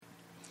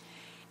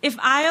If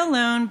I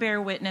alone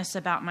bear witness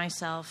about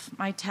myself,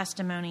 my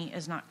testimony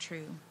is not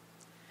true.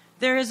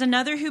 There is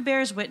another who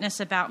bears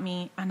witness about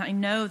me, and I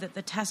know that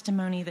the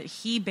testimony that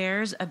he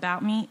bears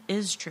about me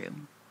is true.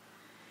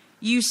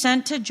 You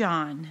sent to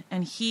John,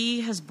 and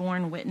he has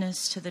borne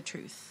witness to the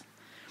truth.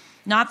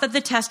 Not that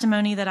the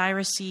testimony that I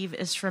receive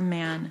is from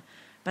man,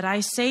 but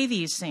I say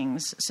these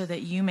things so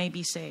that you may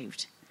be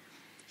saved.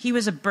 He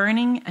was a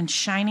burning and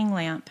shining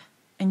lamp,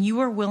 and you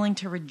were willing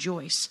to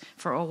rejoice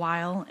for a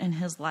while in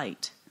his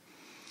light.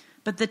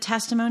 But the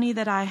testimony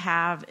that I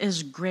have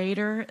is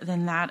greater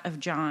than that of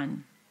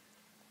John.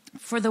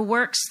 For the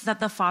works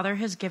that the Father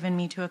has given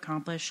me to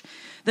accomplish,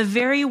 the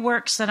very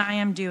works that I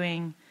am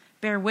doing,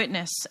 bear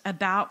witness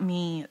about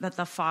me that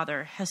the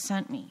Father has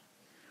sent me.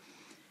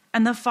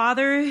 And the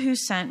Father who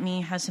sent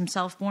me has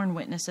himself borne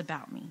witness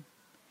about me.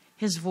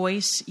 His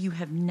voice you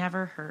have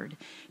never heard,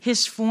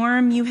 his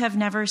form you have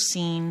never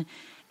seen,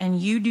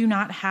 and you do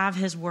not have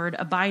his word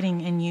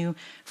abiding in you,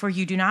 for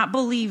you do not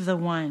believe the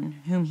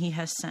one whom he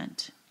has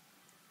sent.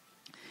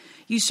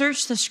 You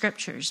search the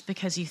scriptures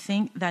because you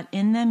think that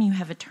in them you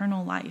have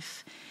eternal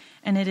life,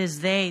 and it is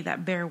they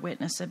that bear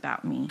witness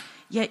about me.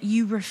 Yet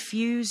you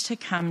refuse to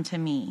come to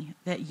me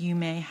that you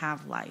may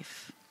have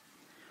life.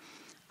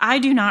 I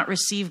do not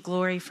receive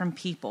glory from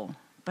people,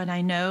 but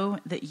I know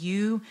that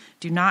you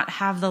do not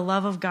have the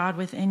love of God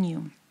within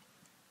you.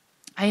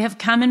 I have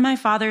come in my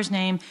Father's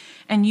name,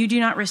 and you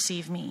do not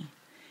receive me.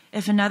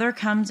 If another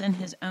comes in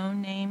his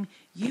own name,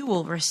 you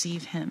will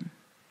receive him.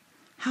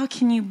 How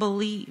can you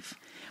believe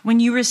when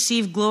you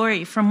receive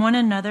glory from one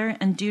another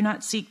and do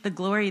not seek the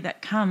glory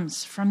that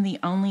comes from the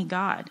only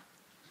God?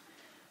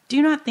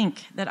 Do not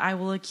think that I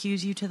will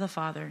accuse you to the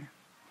Father.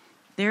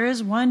 There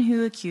is one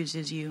who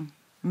accuses you,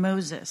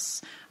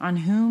 Moses, on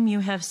whom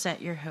you have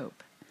set your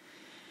hope.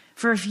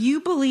 For if you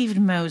believed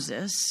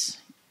Moses,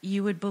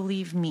 you would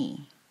believe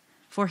me,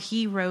 for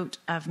he wrote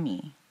of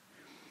me.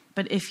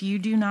 But if you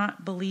do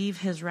not believe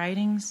his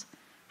writings,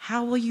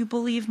 how will you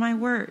believe my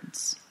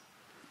words?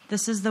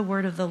 This is the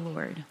word of the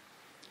Lord.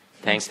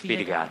 Thanks be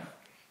to God.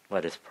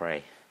 Let us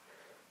pray.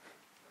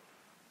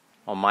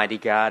 Almighty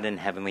God and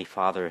Heavenly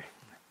Father,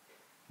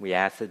 we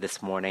ask that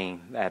this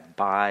morning that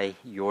by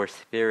your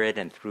Spirit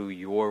and through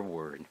your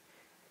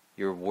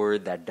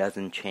word that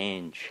doesn't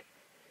change,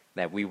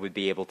 that we would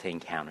be able to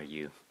encounter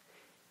you.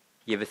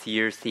 Give us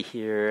ears to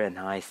hear and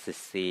eyes to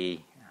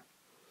see.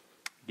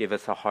 Give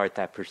us a heart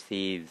that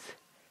perceives,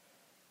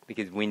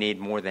 because we need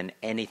more than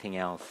anything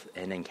else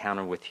an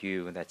encounter with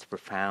you that's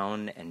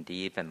profound and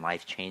deep and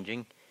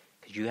life-changing,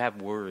 because you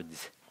have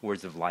words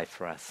of life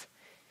for us,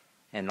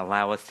 and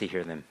allow us to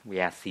hear them. We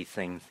ask these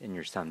things in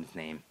your Son's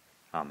name.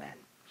 Amen.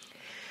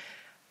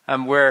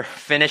 We're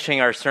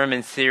finishing our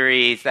sermon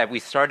series that we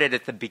started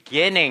at the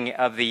beginning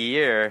of the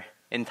year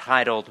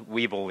entitled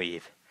We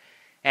Believe.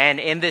 And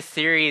in this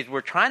series,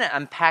 we're trying to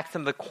unpack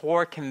some of the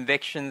core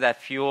convictions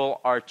that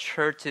fuel our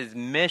church's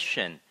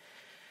mission.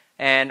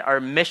 And our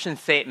mission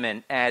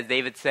statement, as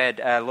David said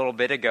a little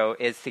bit ago,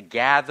 is to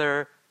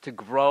gather, to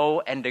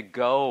grow, and to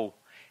go.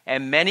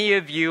 And many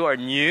of you are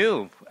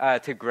new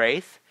to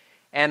Grace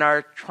and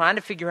are trying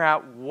to figure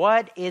out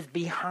what is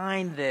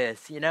behind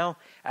this,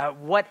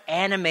 what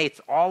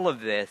animates all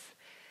of this.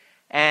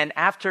 And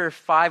after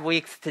 5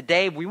 weeks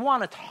today, we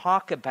want to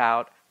talk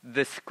about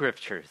the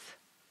scriptures,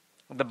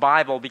 the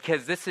Bible,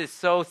 because this is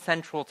so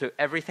central to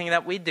everything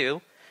that we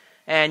do.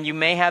 And you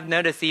may have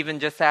noticed even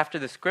just after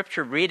the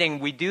scripture reading,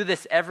 we do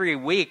this every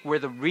week where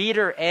the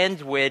reader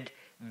ends with,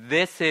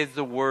 "This is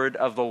the word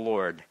of the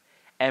Lord."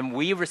 And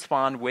we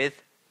respond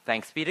with,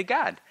 "Thanks be to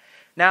God."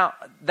 Now,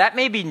 that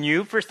may be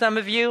new for some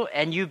of you,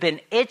 and you've been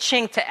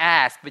itching to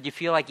ask, but you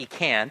feel like you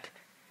can't.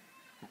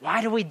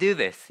 Why do we do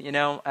this?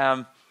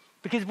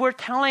 Because we're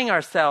telling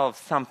ourselves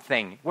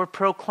something. We're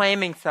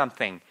proclaiming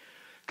something.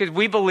 Because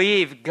we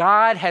believe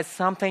God has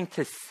something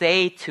to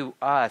say to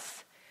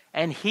us,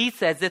 and he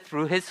says it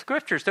through his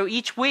scripture. So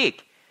each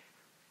week,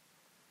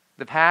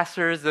 the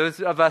pastors,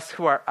 those of us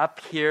who are up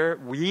here,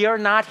 we are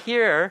not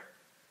here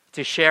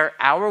to share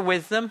our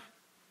wisdom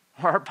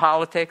or our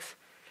politics,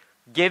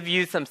 give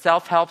you some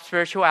self-help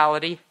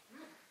spirituality,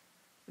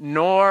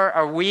 nor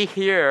are we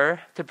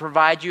here to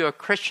provide you a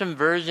Christian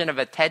version of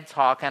a TED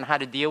Talk on how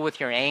to deal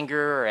with your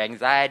anger or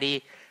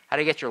anxiety, how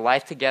to get your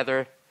life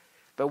together.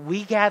 But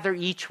we gather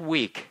each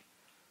week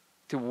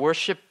to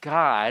worship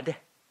God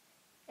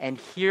and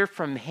hear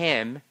from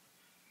him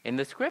in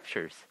the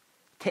scriptures,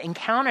 to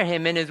encounter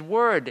him in his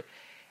word.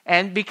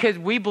 And because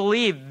we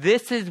believe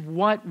this is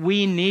what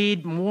we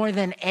need more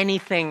than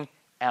anything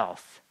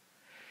else.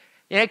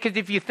 Because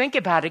if you think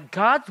about it,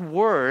 God's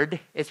word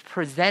is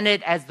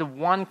presented as the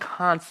one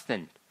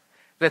constant,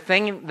 the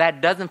thing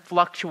that doesn't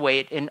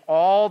fluctuate in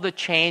all the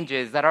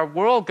changes that our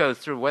world goes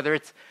through, whether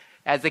it's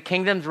as the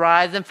kingdoms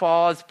rise and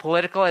fall, as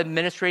political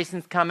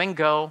administrations come and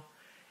go.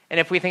 And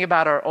if we think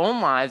about our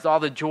own lives, all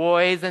the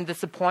joys and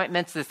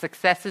disappointments, the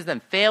successes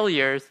and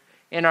failures,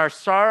 in our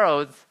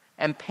sorrows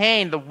and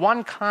pain, the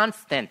one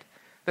constant,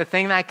 the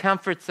thing that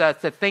comforts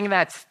us, the thing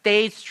that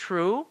stays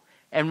true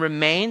and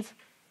remains,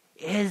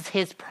 is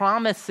his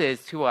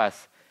promises to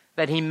us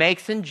that he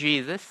makes in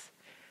Jesus.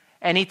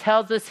 And he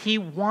tells us he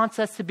wants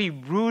us to be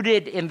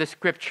rooted in the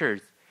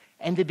scriptures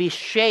and to be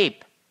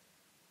shaped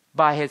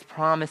by his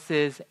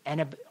promises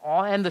and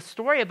the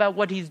story about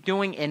what he's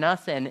doing in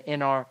us and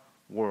in our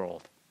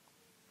world.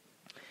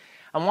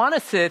 I want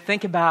us to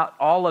think about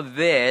all of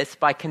this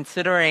by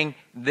considering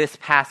this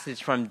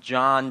passage from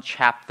John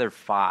chapter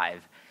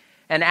 5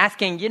 and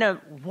asking,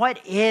 what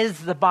is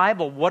the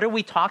Bible? What are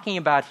we talking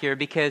about here?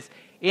 Because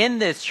in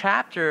this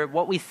chapter,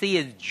 what we see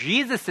is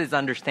Jesus'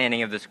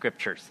 understanding of the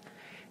scriptures.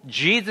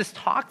 Jesus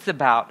talks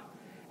about,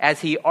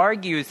 as he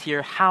argues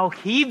here, how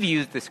he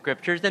views the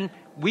scriptures, and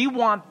we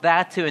want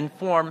that to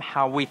inform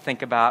how we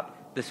think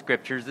about the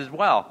scriptures as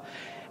well.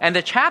 And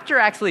the chapter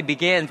actually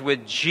begins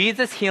with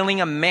Jesus healing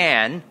a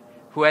man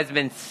who has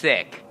been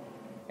sick.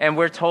 And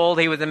we're told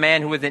he was a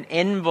man who was an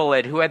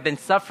invalid, who had been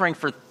suffering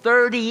for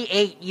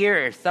 38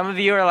 years. Some of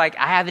you are like,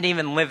 I haven't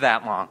even lived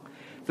that long.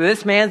 So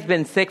this man's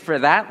been sick for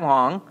that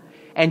long,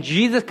 and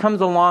Jesus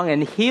comes along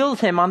and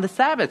heals him on the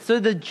Sabbath. So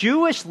the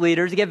Jewish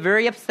leaders get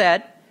very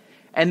upset,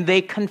 and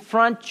they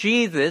confront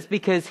Jesus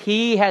because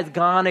he has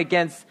gone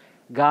against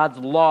God's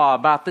law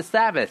about the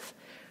Sabbath.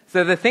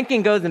 So the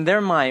thinking goes in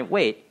their mind,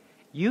 wait,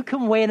 you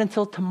can wait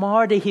until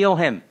tomorrow to heal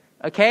him.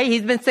 Okay,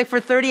 he's been sick for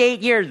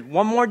 38 years.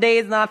 One more day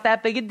is not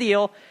that big a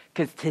deal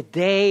because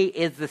today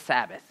is the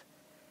Sabbath.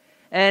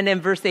 And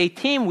in verse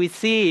 18, we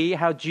see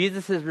how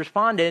Jesus is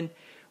responding,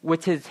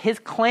 which is his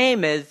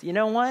claim is, you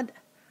know what?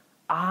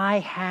 I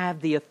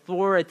have the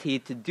authority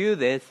to do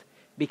this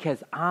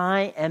because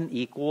I am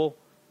equal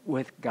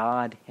with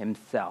God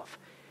himself,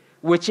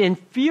 which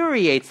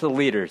infuriates the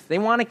leaders. They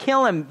want to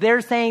kill him.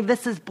 They're saying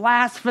this is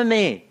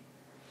blasphemy.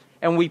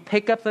 And we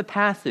pick up the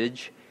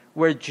passage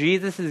where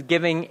Jesus is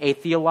giving a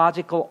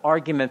theological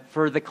argument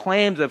for the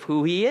claims of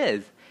who he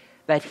is,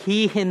 that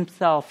he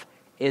himself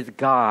is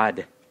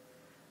God,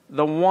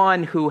 the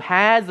one who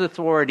has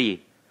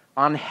authority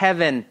on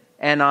heaven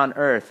and on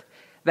earth,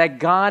 that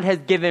God has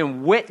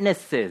given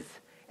witnesses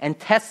and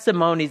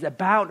testimonies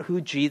about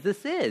who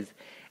Jesus is.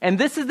 And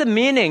this is the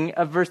meaning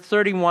of verse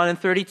 31 and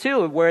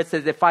 32, where it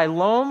says, if I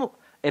alone,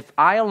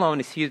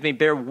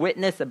 bear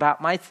witness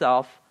about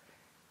myself,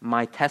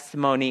 my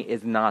testimony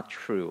is not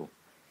true.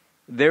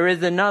 There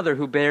is another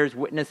who bears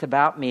witness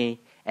about me,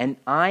 and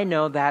I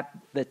know that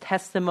the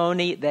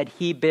testimony that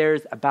he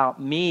bears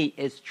about me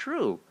is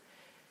true.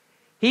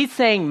 He's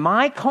saying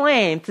my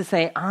claim to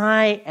say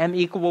I am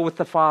equal with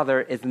the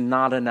Father is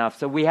not enough.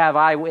 So we have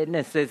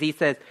eyewitnesses. He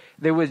says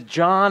there was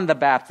John the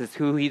Baptist,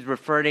 who he's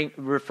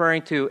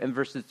referring to in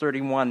verses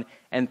 31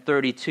 and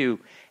 32.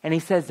 And he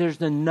says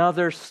there's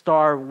another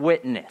star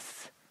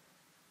witness,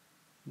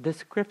 the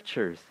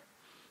scriptures.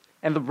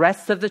 And the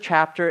rest of the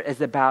chapter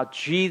is about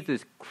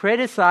Jesus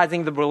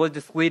criticizing the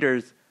religious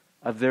leaders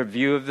of their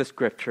view of the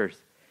scriptures.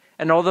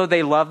 And although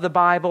they love the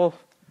Bible,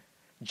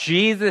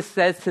 Jesus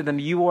says to them,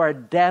 you are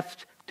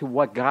deaf to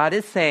what God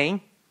is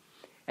saying.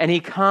 And he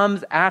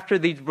comes after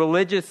these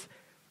religious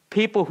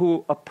people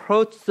who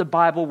approach the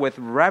Bible with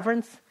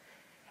reverence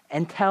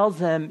and tells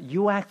them,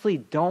 you actually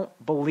don't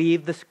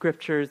believe the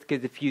scriptures,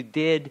 because if you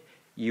did,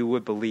 you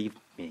would believe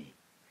me.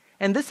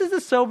 And this is a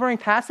sobering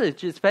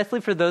passage,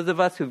 especially for those of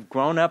us who've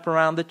grown up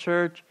around the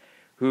church,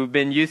 who've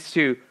been used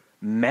to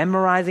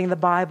memorizing the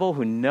Bible,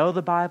 who know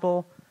the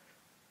Bible,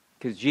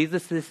 because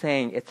Jesus is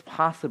saying it's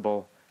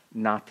possible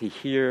not to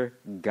hear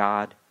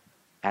God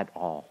at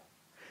all.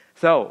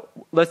 So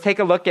let's take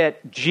a look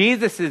at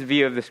Jesus'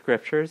 view of the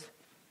scriptures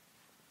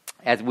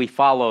as we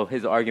follow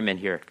his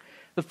argument here.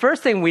 The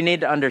first thing we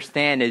need to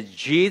understand is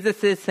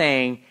Jesus is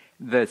saying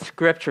the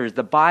scriptures,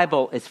 the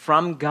Bible, is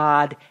from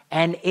God,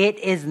 and it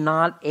is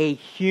not a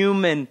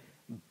human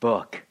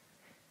book.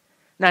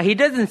 Now, he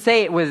doesn't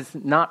say it was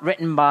not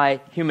written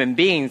by human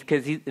beings,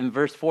 because in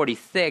verse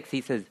 46,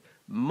 he says,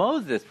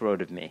 Moses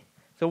wrote of me.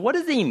 So what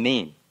does he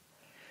mean?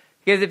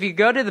 Because if you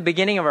go to the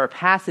beginning of our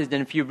passage,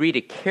 and if you read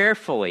it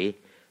carefully,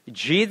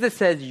 Jesus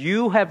says,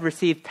 you have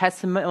received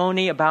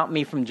testimony about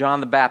me from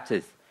John the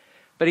Baptist.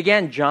 But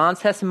again, John's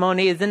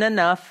testimony isn't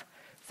enough.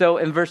 So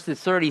in verses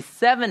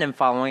 37 and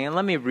following, and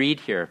let me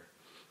read here,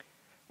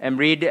 and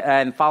read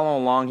and follow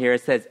along here.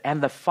 It says,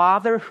 and the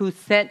Father who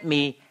sent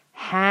me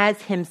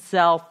has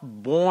himself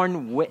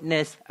borne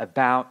witness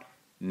about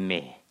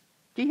me.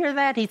 Do you hear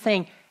that? He's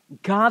saying,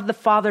 God the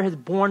Father has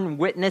borne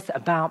witness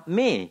about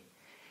me.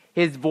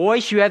 His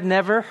voice you have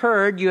never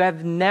heard, you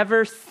have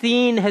never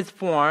seen his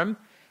form,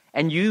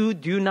 and you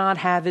do not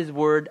have his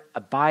word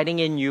abiding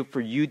in you,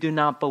 for you do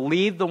not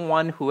believe the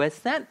one who has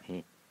sent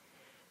me.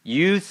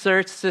 You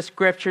search the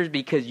scriptures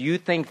because you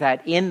think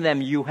that in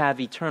them you have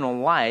eternal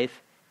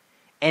life,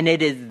 and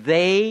it is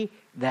they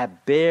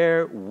that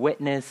bear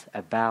witness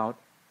about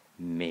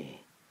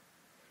me.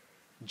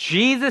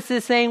 Jesus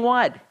is saying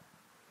what?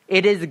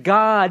 It is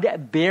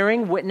God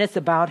bearing witness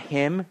about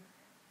him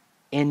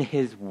in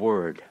his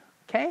word.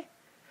 Okay?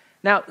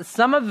 Now,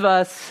 some of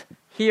us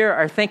here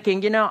are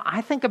thinking,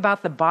 I think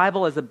about the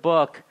Bible as a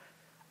book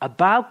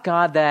about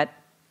God that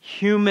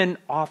human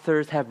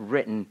authors have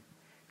written.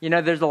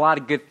 There's a lot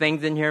of good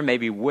things in here,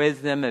 maybe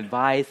wisdom,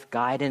 advice,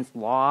 guidance,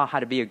 law, how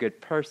to be a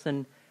good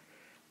person.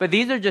 But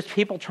these are just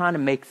people trying to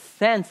make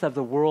sense of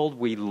the world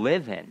we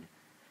live in.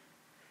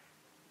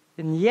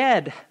 And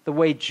yet, the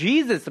way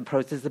Jesus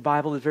approaches the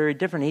Bible is very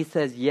different. He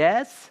says,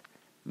 yes,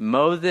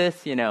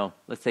 Moses,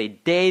 let's say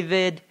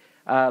David,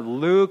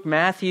 Luke,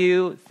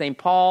 Matthew, St.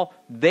 Paul,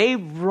 they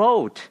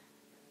wrote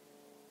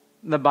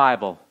the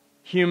Bible,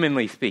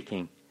 humanly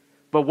speaking.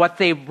 But what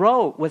they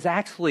wrote was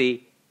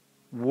actually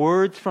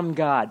words from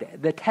God,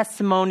 the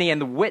testimony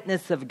and the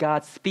witness of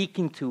God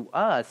speaking to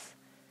us.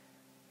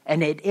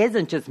 And it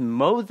isn't just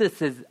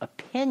Moses'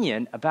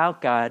 opinion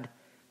about God,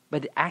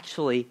 but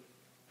actually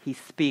he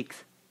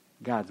speaks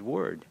God's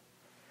word.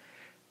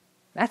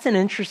 That's an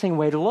interesting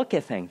way to look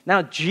at things.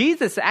 Now,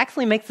 Jesus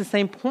actually makes the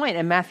same point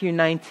in Matthew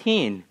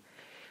 19.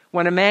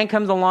 When a man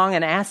comes along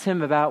and asks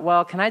him about,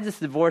 well, can I just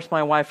divorce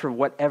my wife for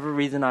whatever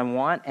reason I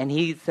want? And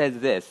he says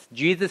this.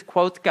 Jesus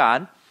quotes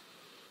God.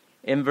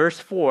 In verse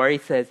 4, he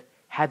says,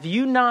 have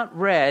you not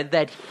read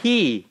that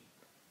he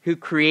who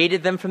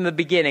created them from the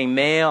beginning,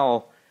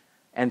 male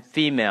and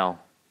female,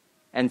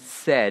 and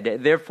said,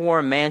 therefore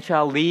a man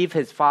shall leave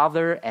his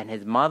father and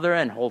his mother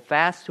and hold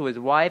fast to his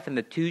wife, and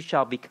the two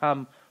shall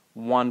become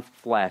one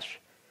flesh.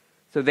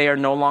 So they are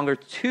no longer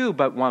two,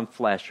 but one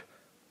flesh.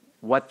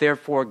 What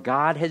therefore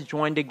God has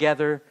joined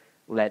together,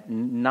 let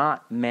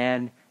not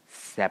man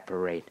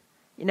separate.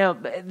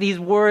 These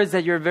words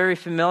that you're very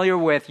familiar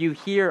with, you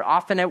hear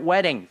often at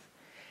weddings.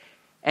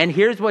 And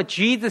here's what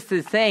Jesus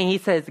is saying. He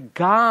says,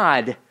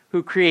 God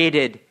who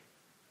created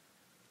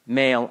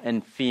male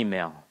and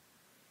female.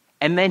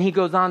 And then he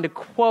goes on to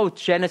quote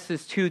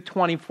Genesis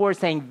 2:24,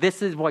 saying,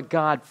 this is what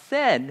God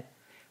said.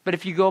 But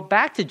if you go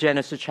back to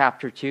Genesis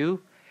chapter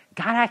 2,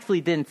 God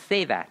actually didn't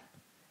say that.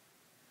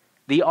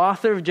 The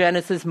author of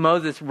Genesis,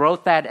 Moses,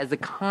 wrote that as a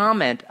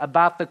comment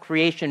about the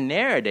creation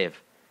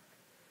narrative.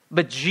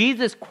 But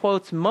Jesus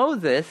quotes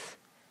Moses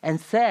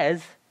and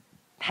says,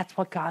 that's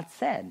what God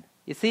said.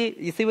 You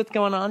see what's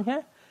going on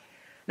here?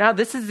 Now,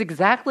 this is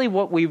exactly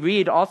what we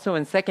read also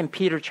in 2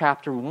 Peter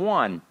chapter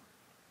 1.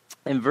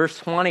 In verse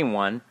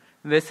 21,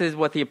 this is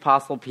what the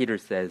Apostle Peter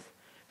says.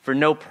 For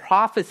no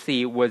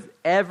prophecy was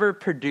ever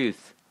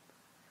produced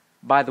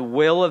by the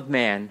will of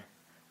man,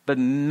 but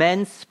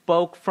men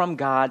spoke from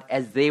God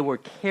as they were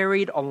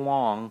carried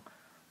along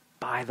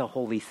by the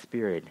Holy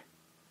Spirit.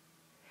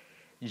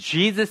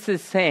 Jesus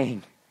is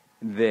saying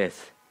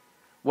this.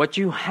 What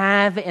you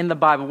have in the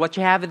Bible, what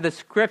you have in the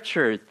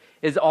Scriptures,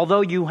 is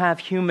although you have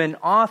human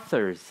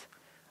authors,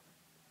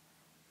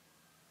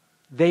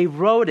 they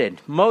wrote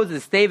it.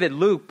 Moses, David,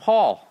 Luke,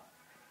 Paul.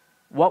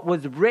 What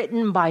was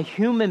written by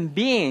human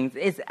beings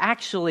is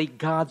actually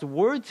God's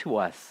word to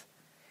us.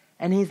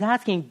 And he's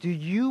asking, do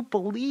you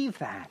believe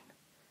that?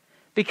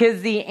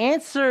 Because the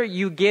answer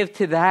you give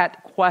to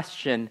that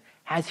question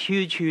has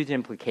huge, huge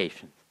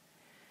implications.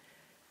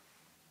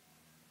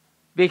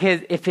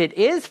 Because if it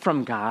is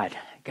from God,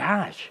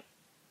 gosh,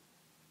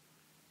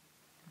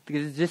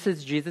 because this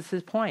is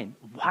Jesus' point.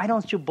 Why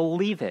don't you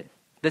believe it?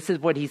 This is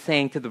what he's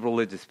saying to the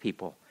religious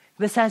people.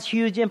 This has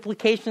huge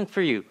implications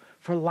for you,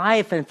 for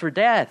life and for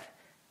death.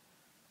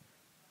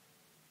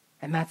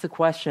 And that's a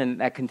question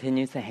that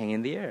continues to hang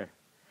in the air.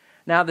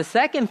 Now, the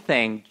second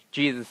thing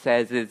Jesus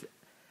says is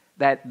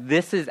that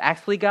this is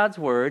actually God's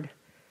word.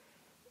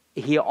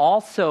 He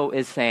also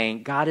is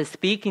saying God is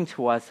speaking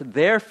to us,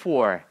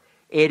 therefore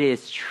it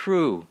is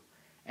true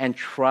and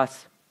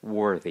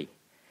trustworthy.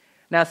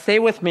 Now, stay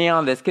with me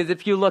on this, because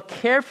if you look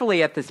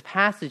carefully at this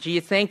passage, he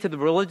is saying to the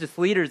religious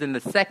leaders in the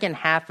second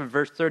half of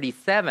verse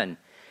 37,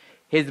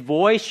 his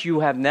voice you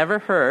have never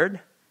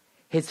heard,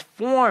 his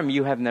form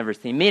you have never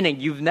seen.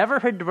 Meaning, you've never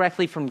heard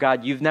directly from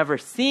God, you've never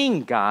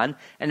seen God.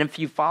 And if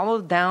you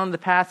follow down the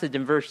passage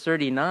in verse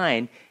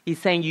 39, he's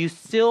saying you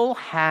still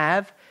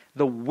have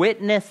the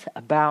witness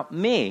about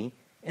me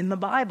in the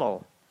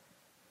Bible.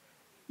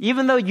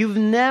 Even though you've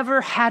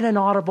never had an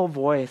audible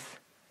voice,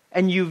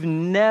 and you've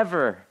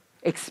never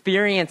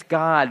experienced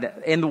God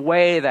in the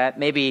way that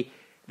maybe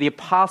the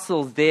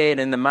apostles did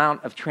in the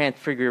Mount of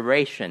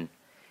Transfiguration,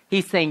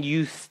 he's saying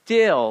you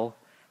still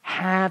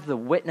have the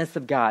witness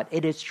of God.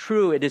 It is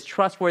true. It is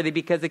trustworthy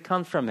because it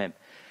comes from him.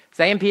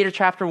 2 Peter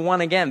chapter 1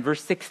 again,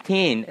 verse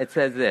 16, it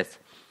says this,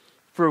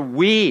 for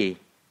we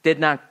did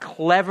not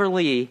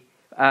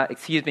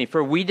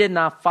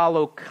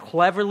follow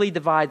cleverly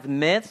devised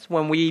myths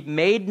when we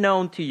made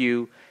known to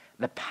you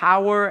the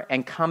power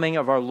and coming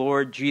of our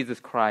Lord Jesus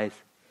Christ,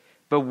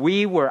 but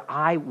we were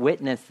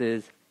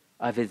eyewitnesses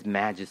of his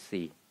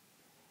majesty.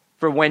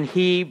 For when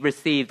he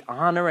received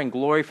honor and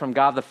glory from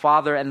God the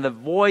Father, and the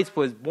voice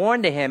was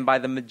borne to him by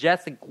the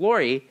majestic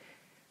glory,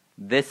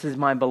 this is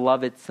my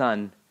beloved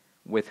Son,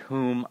 with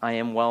whom I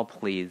am well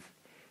pleased.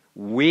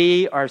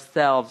 We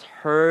ourselves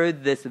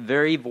heard this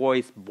very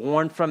voice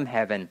borne from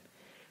heaven,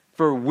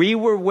 for we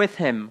were with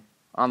him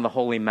on the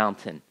holy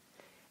mountain,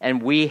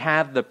 and we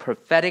have the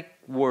prophetic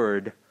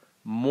word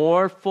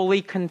more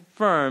fully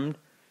confirmed,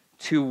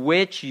 to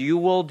which you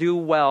will do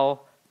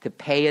well to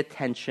pay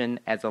attention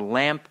as a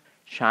lamp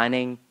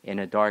shining in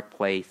a dark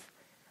place,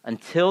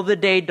 until the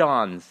day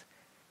dawns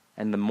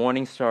and the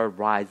morning star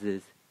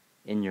rises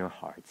in your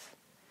hearts.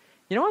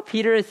 You know what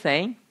Peter is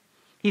saying?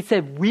 He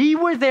said, we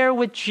were there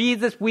with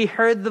Jesus. We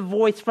heard the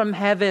voice from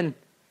heaven.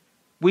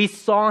 We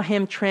saw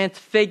him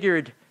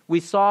transfigured. We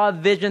saw a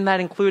vision that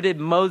included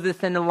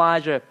Moses and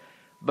Elijah.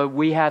 But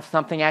we have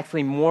something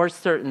actually more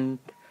certain,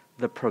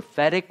 the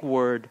prophetic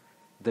word,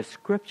 the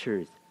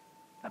scriptures,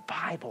 the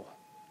Bible.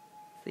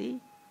 See?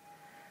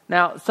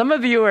 Now, some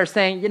of you are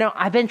saying,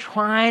 I've been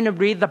trying to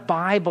read the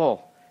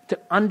Bible to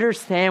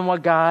understand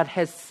what God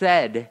has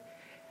said.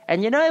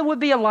 And it would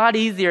be a lot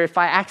easier if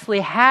I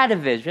actually had a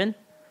vision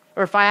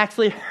or if I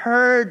actually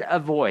heard a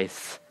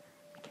voice,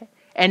 okay,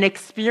 an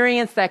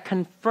experience that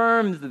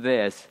confirms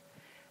this.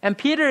 And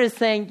Peter is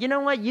saying, you know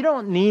what? You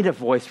don't need a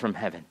voice from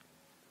heaven.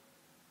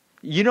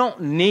 You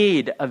don't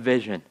need a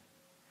vision.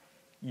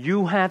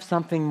 You have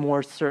something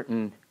more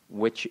certain,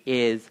 which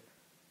is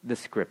the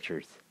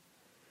scriptures.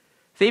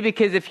 See,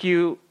 because if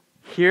you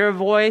hear a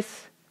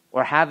voice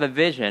or have a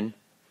vision,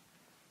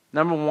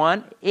 number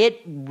one,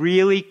 it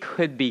really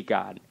could be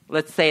God.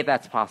 Let's say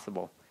that's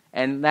possible.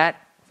 And that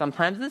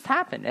sometimes this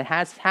happened. It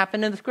has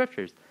happened in the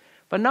scriptures.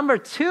 But number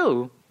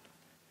two,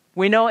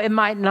 we know it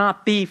might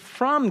not be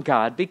from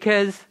God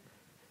because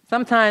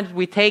sometimes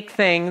we take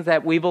things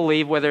that we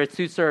believe, whether it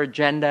suits our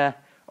agenda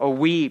or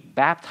we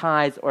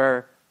baptize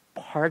or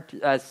part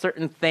a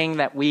certain thing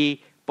that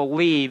we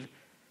believe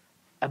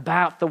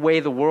about the way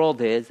the world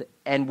is,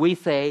 and we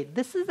say,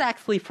 this is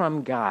actually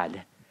from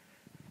God.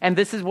 And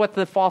this is what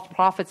the false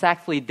prophets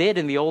actually did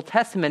in the Old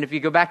Testament. If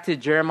you go back to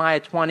Jeremiah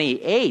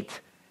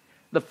 28,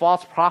 the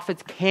false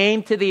prophets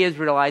came to the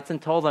Israelites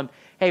and told them,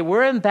 hey,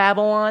 we're in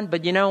Babylon,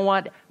 but you know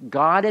what?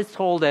 God has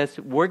told us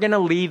we're going to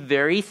leave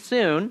very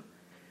soon,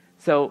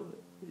 so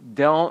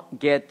don't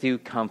get too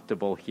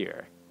comfortable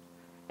here.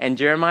 And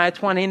Jeremiah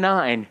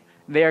 29,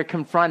 they're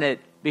confronted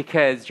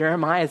because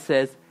Jeremiah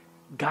says,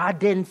 God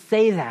didn't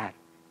say that.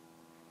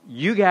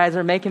 You guys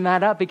are making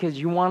that up because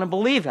you want to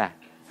believe that.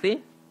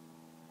 See?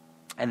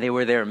 And they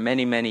were there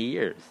many, many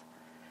years.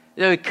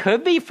 So it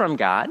could be from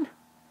God.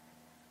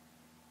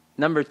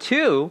 Number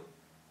two,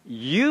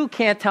 you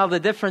can't tell the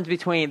difference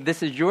between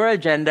this is your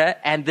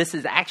agenda and this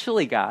is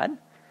actually God.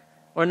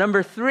 Or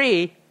number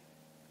three,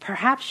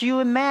 perhaps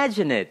you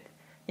imagine it.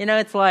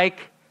 It's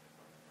like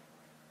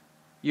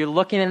you're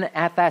looking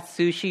at that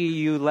sushi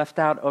you left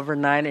out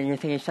overnight and you're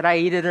thinking, should I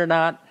eat it or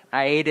not?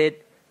 I ate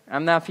it.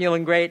 I'm not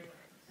feeling great.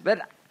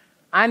 But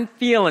I'm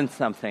feeling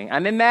something.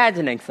 I'm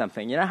imagining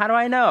something. How do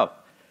I know?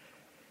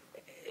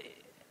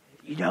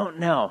 You don't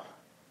know.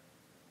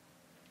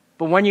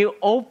 But when you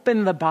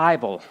open the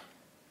Bible,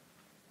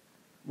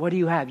 what do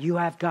you have? You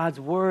have God's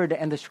word,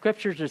 and the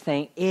scriptures are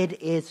saying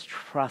it is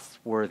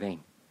trustworthy.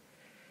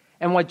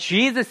 And what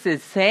Jesus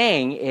is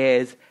saying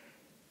is,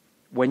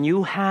 when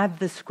you have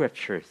the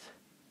scriptures,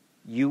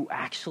 you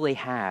actually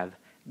have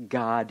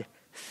God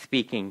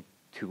speaking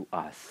to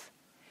us.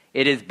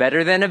 It is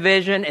better than a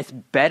vision. It's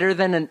better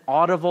than an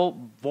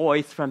audible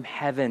voice from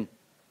heaven.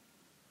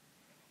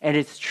 And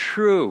it's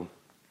true.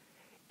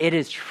 It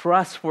is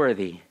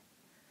trustworthy.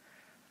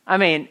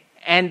 And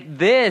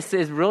this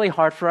is really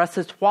hard for us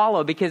to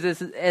swallow because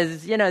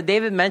as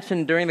David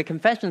mentioned during the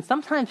confession,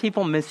 sometimes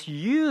people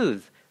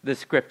misuse the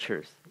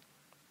scriptures.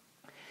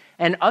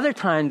 And other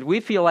times we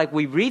feel like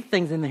we read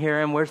things in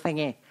here and we're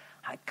thinking,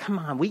 come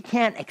on, we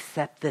can't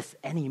accept this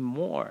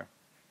anymore.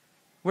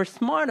 We're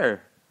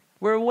smarter.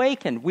 We're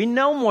awakened. We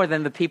know more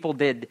than the people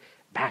did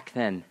back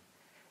then.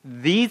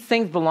 These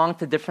things belong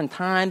to different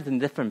times and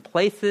different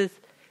places.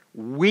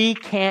 We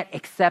can't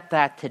accept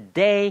that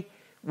today.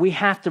 We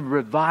have to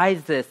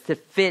revise this to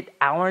fit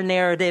our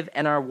narrative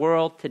and our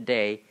world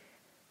today.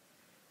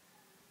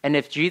 And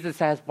if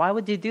Jesus asks, why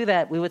would you do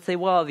that? We would say,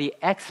 well, the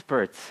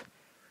experts,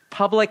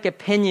 public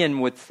opinion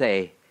would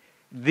say,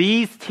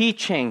 these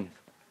teachings,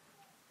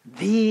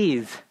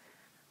 these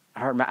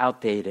are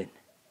outdated.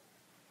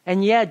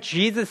 And yet,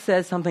 Jesus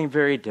says something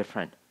very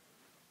different.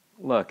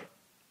 Look,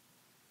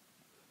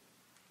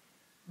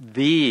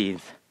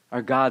 these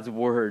are God's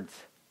words.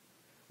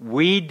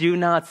 We do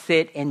not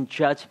sit in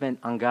judgment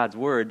on God's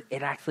word.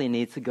 It actually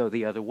needs to go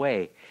the other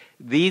way.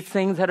 These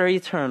things that are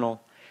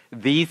eternal,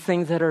 these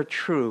things that are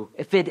true,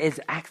 if it is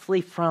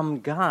actually from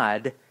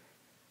God,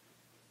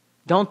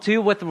 don't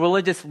do what the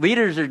religious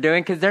leaders are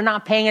doing because they're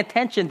not paying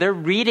attention. They're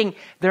reading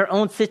their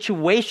own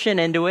situation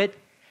into it.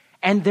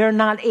 And they're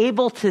not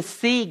able to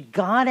see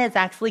God has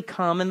actually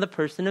come in the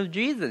person of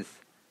Jesus.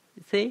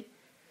 You see?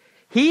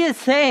 He is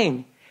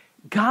saying,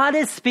 God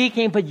is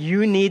speaking, but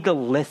you need to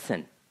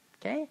listen.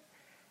 Okay?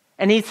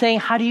 And he's saying,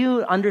 how do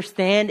you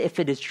understand if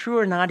it is true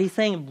or not? He's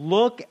saying,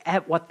 look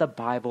at what the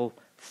Bible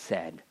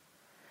said.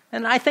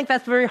 And I think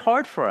that's very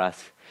hard for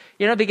us.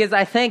 Because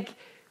I think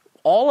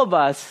all of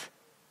us,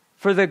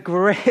 for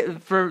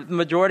the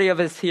majority of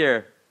us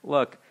here,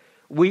 look,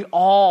 we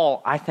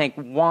all, I think,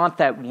 want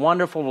that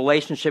wonderful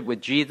relationship with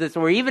Jesus.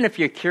 Or even if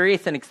you're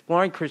curious and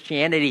exploring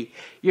Christianity,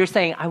 you're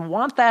saying, I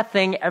want that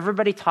thing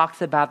everybody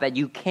talks about that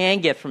you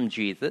can get from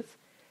Jesus.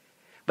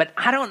 But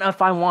I don't know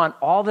if I want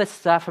all this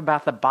stuff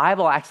about the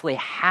Bible actually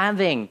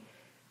having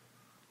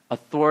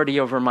authority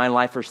over my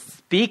life or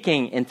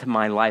speaking into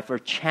my life or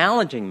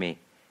challenging me.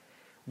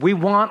 We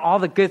want all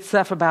the good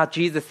stuff about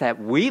Jesus that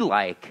we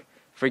like.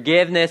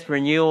 Forgiveness,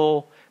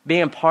 renewal,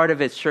 being part of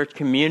his church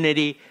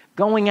community,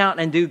 going out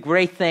and do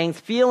great things,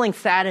 feeling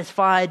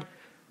satisfied,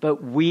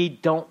 but we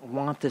don't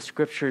want the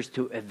scriptures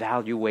to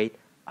evaluate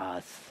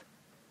us.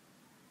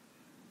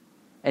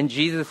 And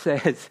Jesus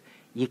says,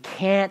 you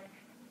can't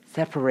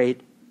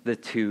separate the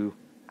two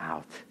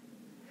out.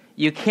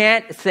 You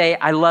can't say,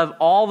 I love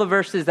all the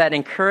verses that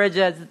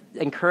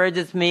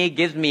encourages me,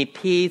 gives me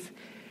peace,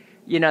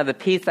 the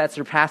peace that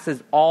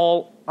surpasses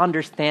all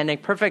understanding,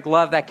 perfect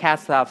love that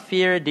casts out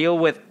fear, deal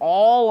with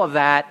all of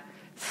that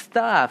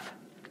stuff.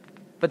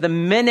 But the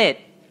minute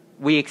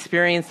we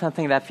experience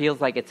something that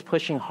feels like it's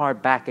pushing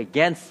hard back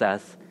against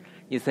us,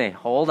 you say,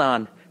 hold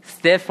on,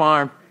 stiff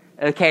arm.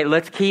 Okay,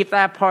 let's keep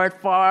that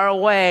part far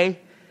away.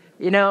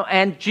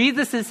 And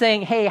Jesus is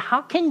saying, hey,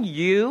 how can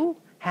you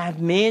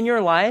have me in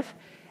your life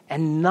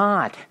and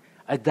not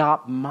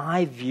adopt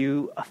my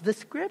view of the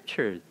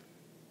scriptures?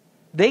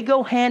 They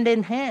go hand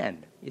in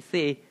hand, you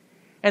see.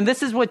 And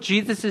this is what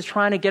Jesus is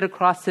trying to get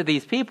across to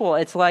these people.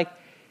 It's like,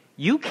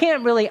 you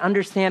can't really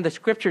understand the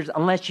scriptures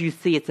unless you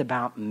see it's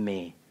about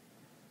me.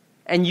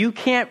 And you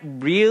can't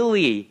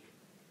really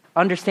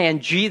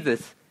understand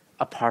Jesus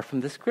apart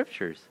from the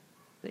scriptures.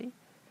 See?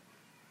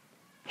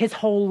 His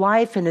whole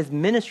life and his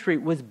ministry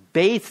was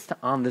based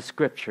on the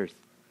scriptures.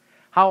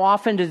 How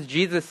often does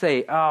Jesus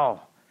say,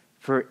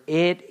 for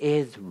it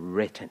is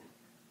written?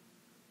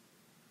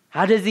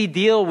 How does he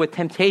deal with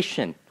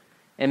temptation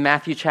in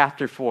Matthew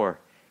chapter 4?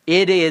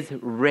 It is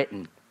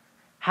written.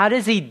 How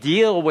does he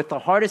deal with the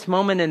hardest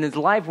moment in his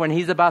life when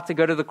he's about to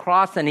go to the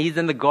cross and he's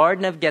in the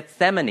Garden of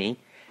Gethsemane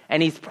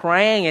and he's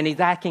praying and he's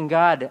asking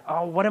God,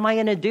 what am I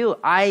going to do?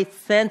 I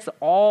sense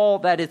all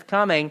that is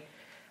coming.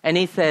 And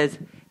he says,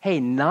 hey,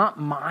 not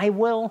my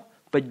will,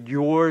 but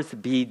yours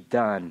be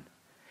done.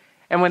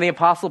 And when the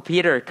Apostle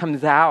Peter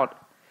comes out,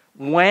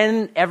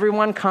 when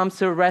everyone comes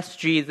to arrest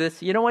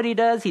Jesus, you know what he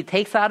does? He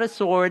takes out a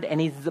sword and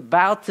he's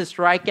about to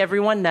strike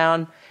everyone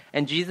down.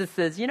 And Jesus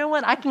says, you know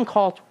what? I can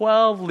call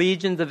 12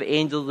 legions of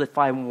angels if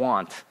I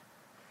want.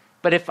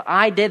 But if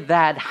I did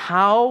that,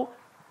 how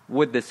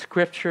would the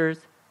scriptures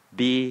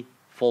be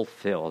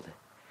fulfilled?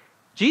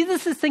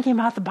 Jesus is thinking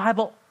about the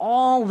Bible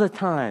all the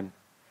time.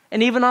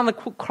 And even on the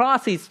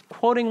cross, he's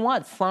quoting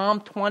what? Psalm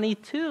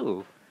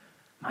 22.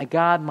 My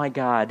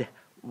God,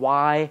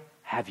 why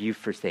have you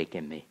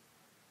forsaken me?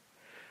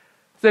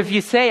 So if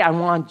you say, I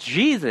want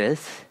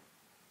Jesus,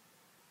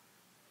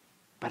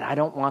 but I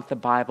don't want the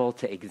Bible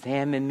to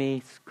examine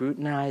me,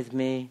 scrutinize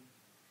me,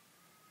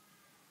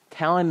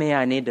 telling me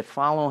I need to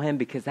follow him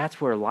because that's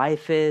where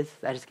life is,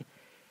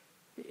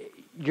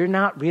 you're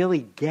not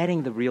really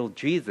getting the real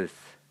Jesus.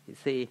 You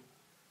see,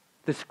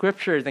 the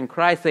scriptures and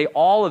Christ,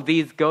 all of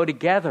these go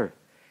together.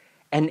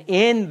 And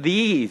in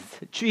these,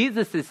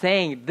 Jesus is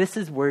saying, this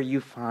is where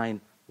you find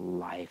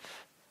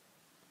life.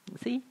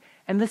 See?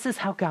 And this is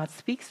how God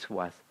speaks to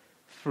us,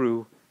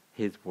 through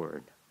his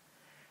word.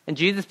 And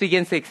Jesus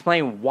begins to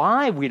explain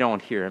why we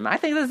don't hear him. I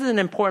think this is an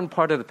important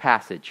part of the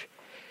passage.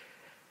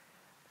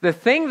 The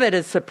thing that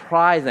is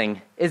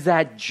surprising is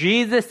that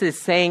Jesus is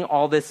saying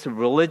all this to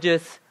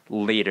religious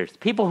leaders,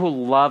 people who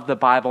love the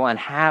Bible and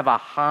have a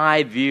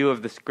high view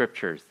of the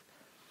scriptures.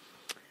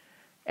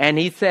 And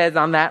he says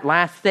on that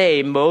last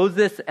day,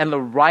 Moses and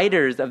the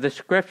writers of the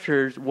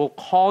scriptures will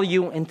call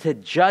you into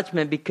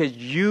judgment because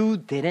you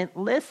didn't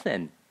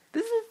listen.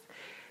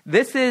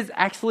 This is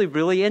actually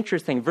really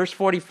interesting. Verse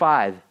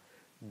 45,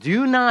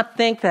 do not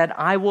think that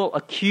I will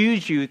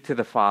accuse you to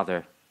the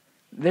Father.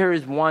 There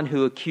is one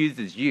who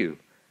accuses you,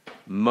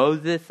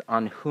 Moses,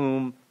 on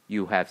whom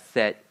you have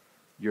set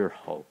your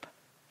hope.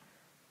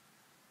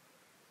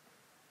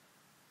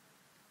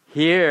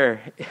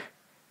 Here,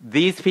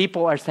 these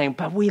people are saying,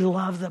 but we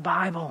love the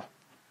Bible.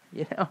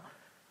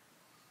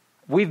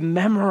 We've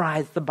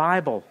memorized the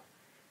Bible.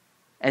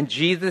 And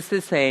Jesus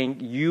is saying,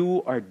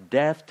 you are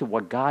deaf to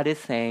what God is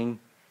saying,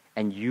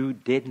 and you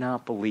did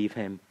not believe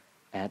him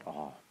at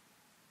all.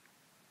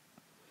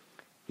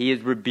 He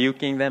is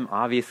rebuking them,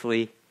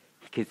 obviously,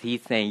 because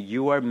he's saying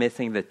you are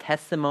missing the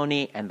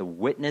testimony and the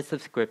witness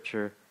of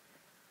Scripture,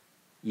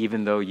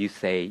 even though you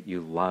say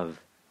you love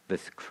the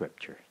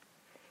Scripture.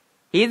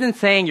 He isn't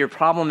saying your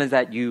problem is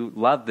that you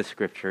love the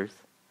Scriptures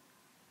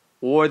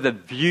or the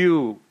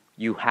view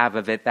you have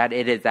of it, that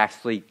it is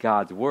actually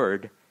God's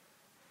Word.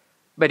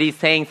 But he's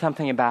saying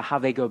something about how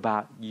they go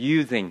about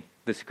using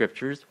the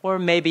Scriptures, or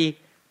maybe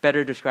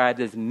better described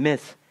as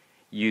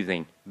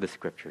misusing the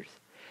Scriptures.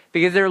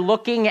 Because they're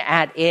looking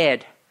at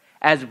it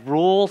as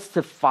rules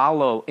to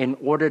follow in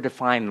order to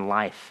find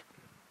life,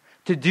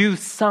 to do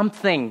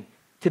something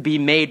to be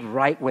made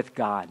right with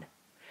God.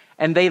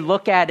 And they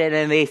look at it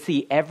and they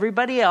see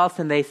everybody else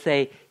and they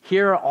say,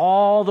 here are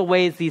all the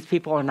ways these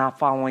people are not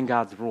following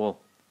God's rule.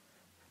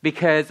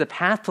 Because the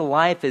path to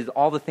life is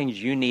all the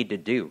things you need to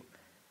do.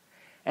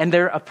 And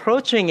they're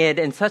approaching it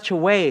in such a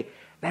way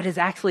that is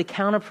actually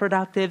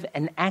counterproductive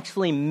and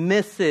actually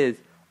misses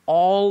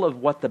all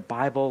of what the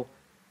Bible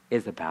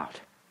is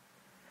about.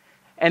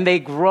 And they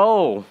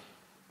grow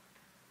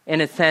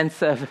in a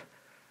sense of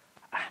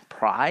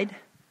pride,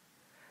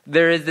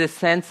 There is this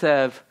sense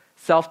of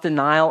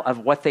self-denial of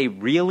what they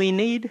really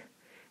need.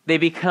 They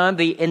become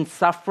the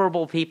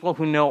insufferable people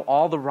who know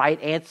all the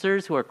right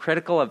answers, who are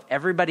critical of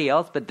everybody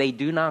else, but they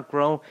do not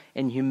grow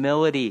in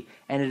humility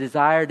and a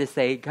desire to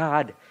say,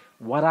 God,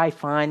 what I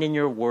find in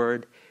your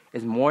word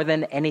is more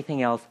than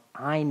anything else.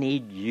 I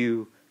need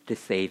you to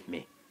save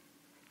me.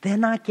 They're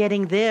not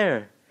getting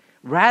there.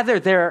 Rather,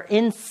 they're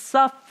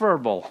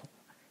insufferable.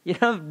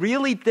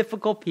 Really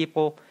difficult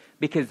people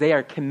because they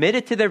are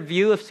committed to their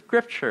view of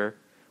Scripture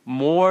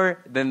more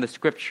than the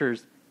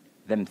Scriptures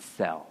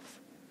themselves.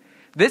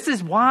 This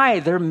is why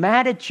they're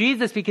mad at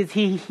Jesus, because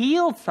he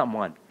healed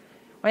someone.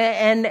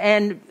 And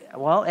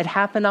it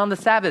happened on the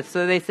Sabbath.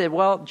 So they said,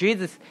 well,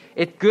 Jesus,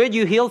 it's good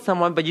you healed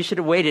someone, but you should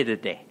have waited a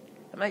day.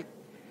 I'm like,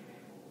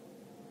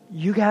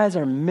 you guys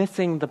are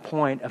missing the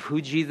point of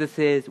who Jesus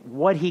is,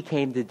 what he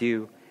came to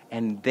do,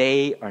 and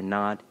they are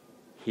not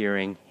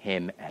hearing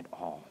him at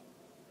all.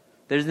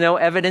 There's no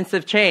evidence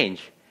of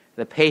change.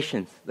 The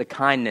patience, the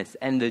kindness,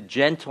 and the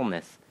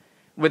gentleness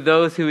with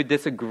those who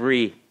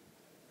disagree,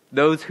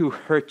 those who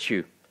hurt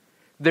you.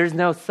 There's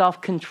no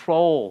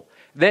self-control.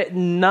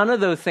 None of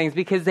those things,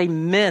 because they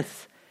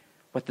miss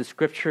what the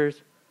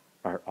Scriptures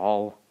are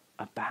all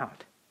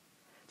about.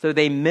 So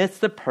they miss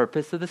the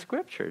purpose of the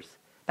Scriptures.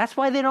 That's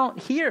why they don't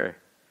hear.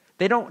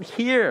 They don't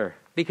hear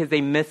because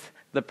they miss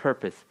the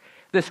purpose.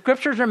 The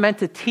Scriptures are meant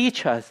to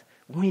teach us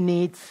we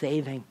need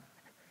saving.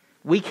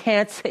 We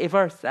can't save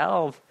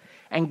ourselves.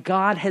 And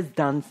God has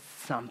done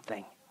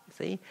something.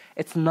 See?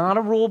 It's not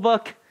a rule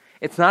book.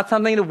 It's not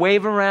something to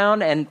wave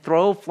around and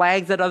throw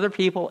flags at other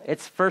people.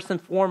 It's first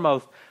and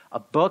foremost a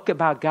book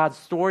about God's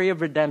story of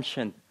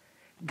redemption.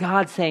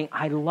 God saying,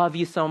 I love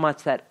you so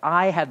much that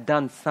I have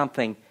done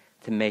something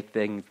to make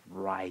things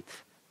right.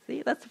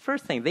 See, that's the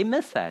first thing. They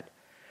miss that.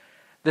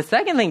 The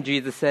second thing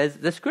Jesus says,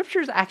 the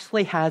Scriptures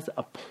actually has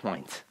a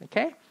point,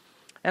 okay?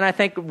 And I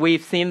think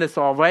we've seen this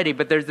already,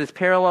 but there's this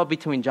parallel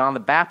between John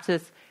the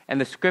Baptist and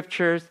the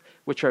Scriptures,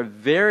 which are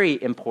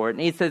very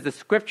important. He says the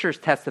Scriptures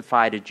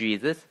testify to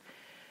Jesus.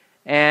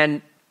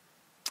 And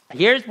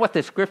here's what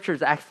the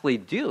Scriptures actually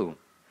do.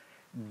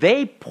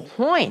 They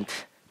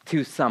point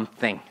to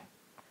something.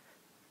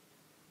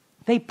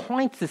 They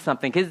point to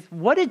something. Because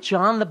what did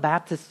John the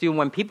Baptist do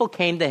when people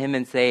came to him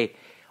and say,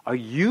 are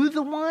you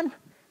the one?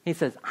 He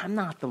says, I'm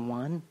not the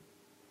one.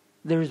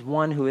 There's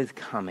one who is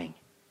coming.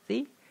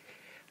 See?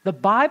 The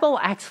Bible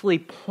actually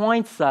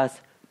points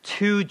us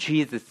to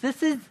Jesus.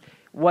 This is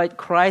what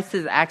Christ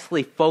is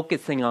actually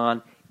focusing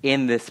on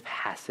in this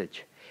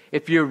passage.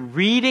 If you're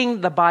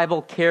reading the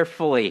Bible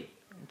carefully,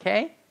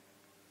 okay,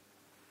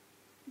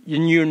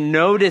 and you're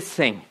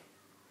noticing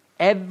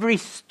every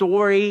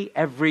story,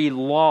 every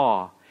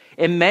law,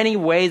 in many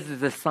ways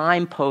is a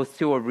signpost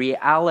to a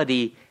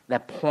reality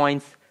that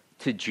points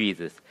to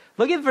Jesus.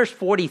 Look at verse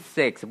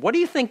 46. What do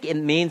you think it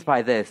means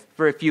by this?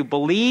 For if you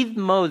believe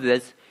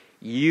Moses,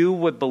 you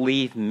would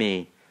believe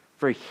me,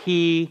 for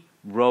he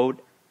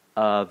wrote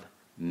of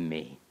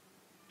me.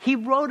 He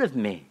wrote of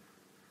me.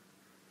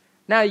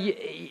 Now,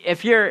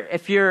 if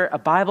you're a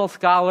Bible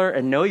scholar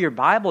and know your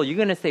Bible, you're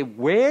going to say,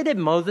 where did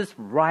Moses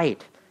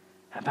write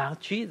about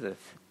Jesus?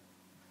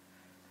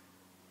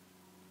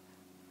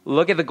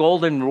 Look at the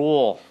golden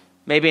rule,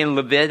 maybe in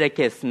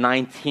Leviticus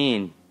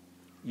 19.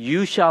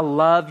 You shall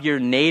love your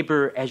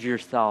neighbor as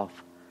yourself.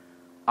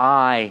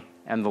 I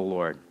am the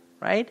Lord,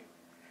 right?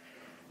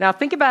 Now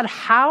think about,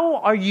 how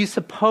are you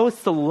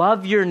supposed to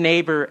love your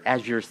neighbor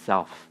as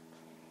yourself?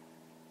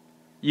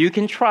 You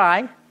can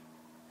try,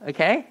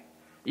 okay?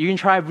 You can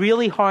try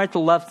really hard to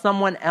love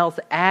someone else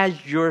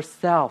as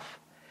yourself.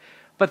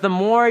 But the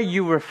more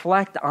you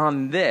reflect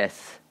on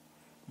this,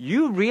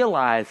 you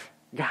realize,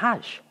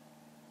 gosh,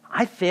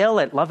 I fail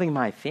at loving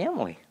my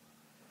family.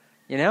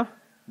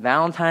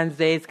 Valentine's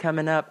Day is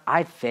coming up.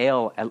 I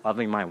fail at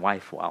loving my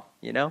wife well,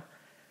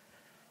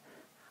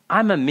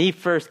 I'm a me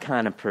first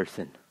kind of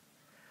person.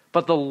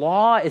 But the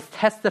law is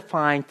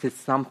testifying to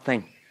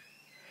something.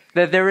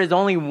 That there is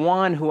only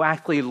one who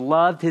actually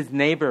loved his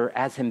neighbor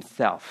as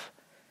himself.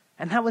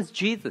 And that was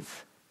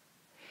Jesus.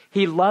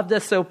 He loved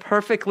us so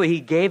perfectly, he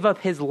gave up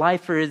his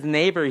life for his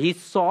neighbor. He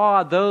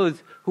saw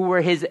those who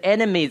were his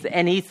enemies,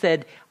 and he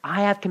said,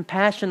 I have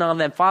compassion on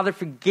them. Father,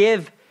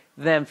 forgive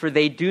them, for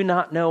they do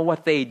not know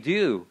what they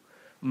do.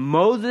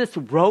 Moses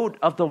wrote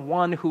of the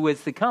one who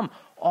is to come.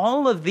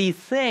 All of these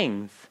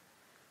things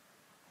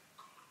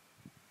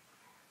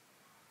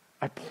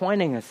are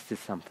pointing us to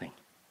something,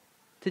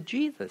 to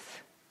Jesus.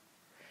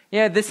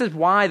 Yeah, this is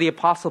why the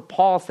Apostle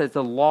Paul says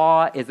the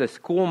law is a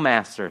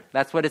schoolmaster.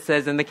 That's what it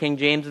says in the King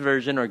James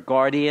Version, or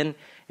guardian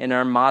in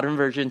our modern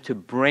version, to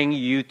bring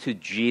you to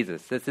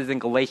Jesus. This is in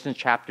Galatians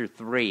chapter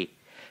 3.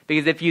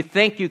 Because if you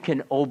think you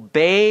can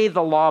obey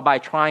the law by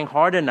trying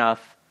hard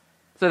enough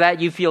so that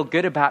you feel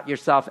good about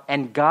yourself,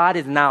 and God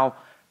is now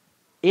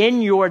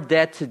in your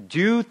debt to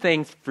do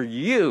things for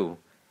you,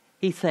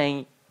 he's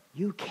saying,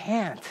 you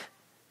can't.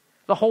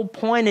 The whole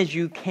point is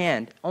you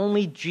can't.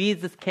 Only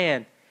Jesus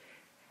can.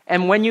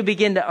 And when you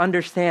begin to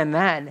understand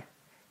that,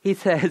 he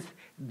says,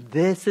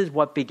 this is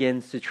what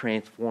begins to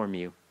transform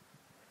you.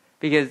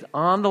 Because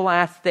on the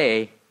last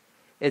day,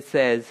 it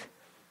says,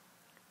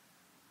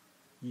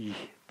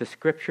 the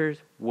scriptures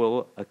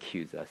will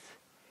accuse us.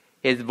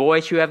 His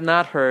voice you have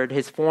not heard,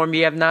 his form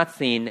you have not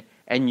seen,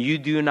 and you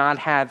do not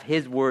have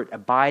his word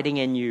abiding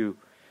in you,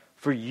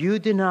 for you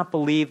do not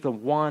believe the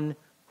one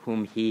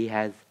whom he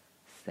has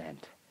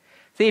sent.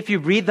 See, if you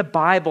read the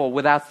Bible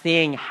without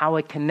seeing how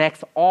it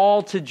connects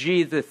all to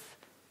Jesus,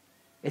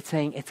 it's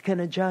saying it's going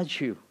to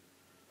judge you.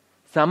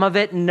 Some of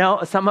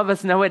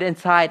us know it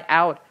inside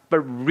out, but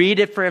read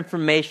it for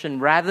information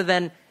rather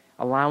than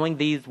allowing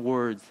these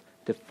words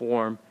to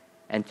form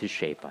and to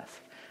shape us.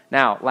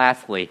 Now,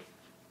 lastly,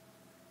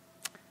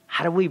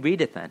 how do we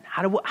read it then?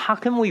 How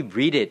can we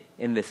read it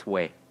in this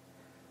way?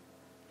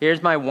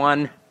 Here's my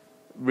one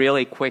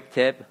really quick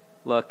tip.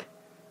 Look,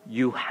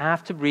 you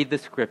have to read the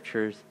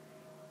scriptures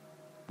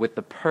with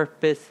the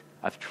purpose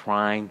of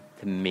trying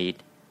to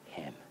meet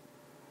him.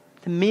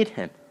 To meet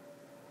him.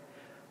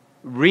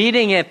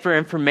 Reading it for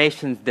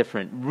information is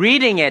different.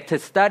 Reading it to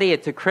study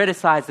it, to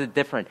criticize is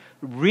different.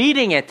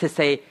 Reading it to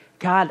say,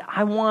 God,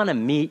 I want to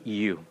meet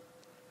you.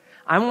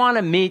 I want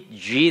to meet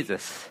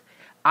Jesus.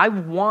 I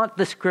want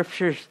the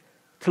scriptures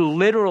to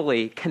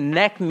literally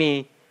connect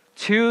me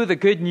to the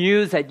good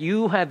news that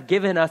you have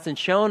given us and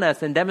shown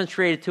us and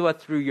demonstrated to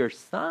us through your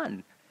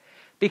Son.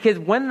 Because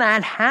when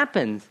that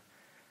happens,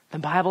 the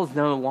Bible is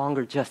no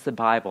longer just the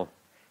Bible.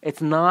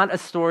 It's not a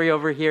story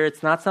over here.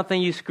 It's not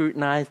something you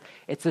scrutinize.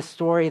 It's a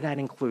story that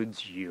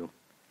includes you.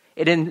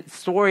 It's a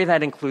story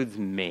that includes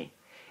me.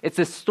 It's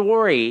a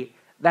story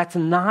that's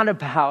not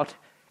about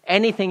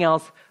anything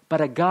else but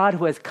a God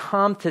who has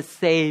come to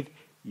save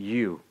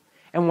you.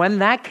 And when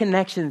that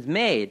connection's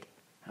made,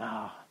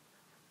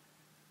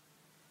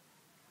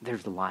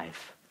 there's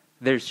life.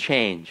 There's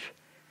change.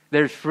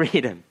 There's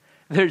freedom.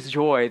 There's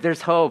joy.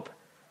 There's hope.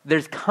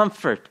 There's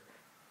comfort.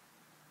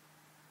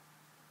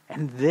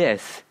 And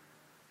this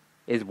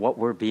is what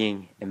we're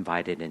being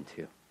invited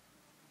into.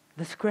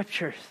 The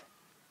scriptures.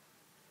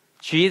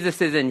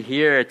 Jesus isn't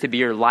here to be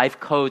your life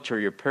coach or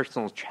your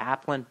personal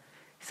chaplain.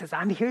 He says,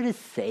 I'm here to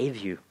save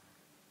you.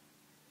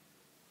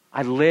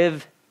 I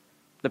live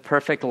the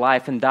perfect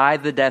life and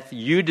died the death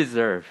you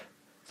deserve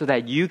so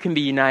that you can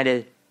be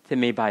united to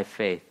me by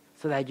faith,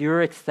 so that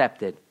you're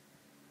accepted,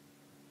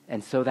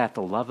 and so that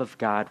the love of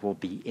God will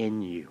be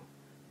in you.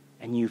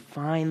 And you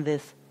find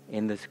this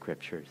in the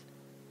scriptures.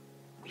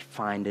 We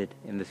find it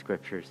in the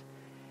scriptures.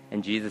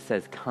 And Jesus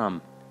says,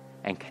 come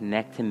and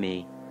connect to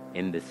me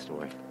in this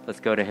story. Let's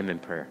go to him in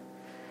prayer.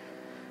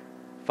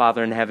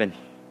 Father in heaven,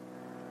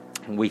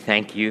 we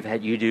thank you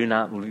that you do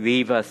not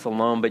leave us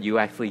alone, but you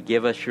actually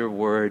give us your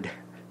word.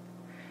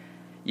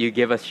 You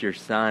give us your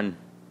Son,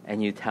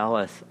 and you tell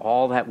us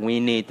all that we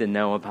need to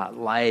know about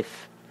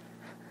life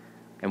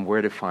and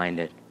where to find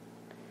it.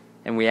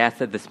 And we ask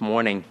that this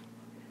morning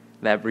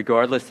that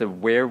regardless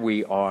of where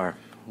we are,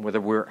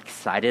 whether we're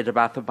excited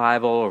about the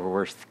Bible or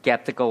we're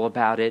skeptical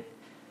about it,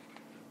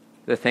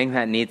 the thing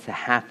that needs to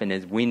happen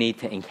is we need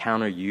to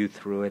encounter you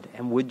through it.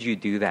 And would you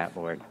do that,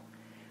 Lord?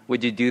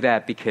 Would you do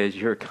that because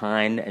you're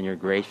kind and you're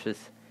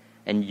gracious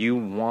and you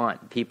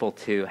want people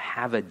to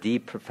have a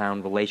deep,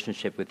 profound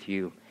relationship with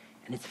you?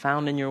 And it's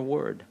found in your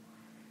word.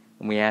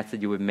 And we ask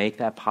that you would make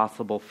that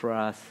possible for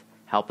us.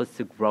 Help us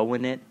to grow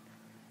in it.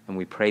 And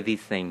we pray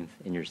these things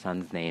in your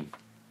Son's name.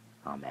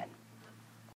 Amen.